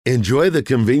Enjoy the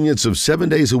convenience of 7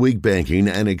 days a week banking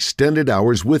and extended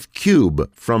hours with Cube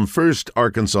from First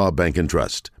Arkansas Bank and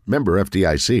Trust. Member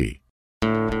FDIC.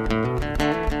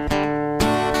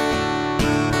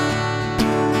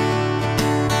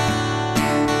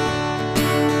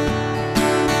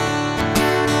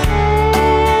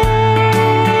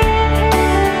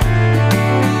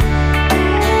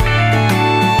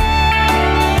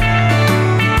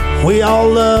 We all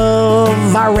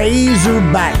love our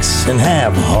Razorbacks and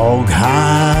have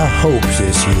hog-high hopes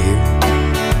this year.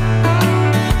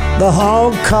 The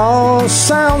hog cause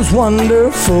sounds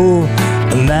wonderful,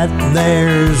 and that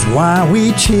there's why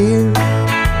we cheer.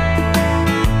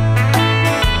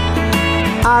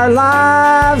 Our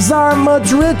lives are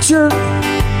much richer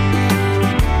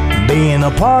being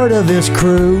a part of this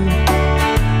crew.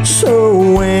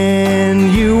 So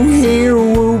when you hear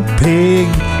Whoop Pig,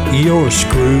 you're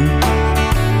screwed.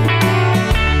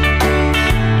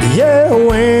 Yeah,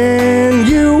 when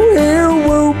you hear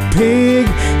Whoop Pig,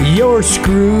 you're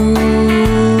screwed.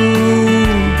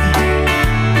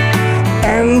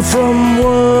 And from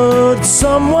what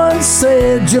someone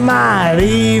said, you might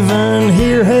even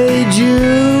hear Hey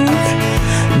Jude.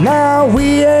 Now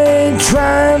we ain't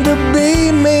trying to be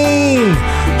mean,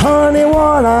 honey,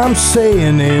 what I'm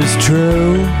saying is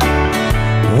true.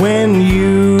 When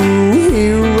you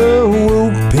hear a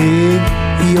Whoop Pig,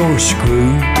 you're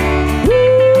screwed.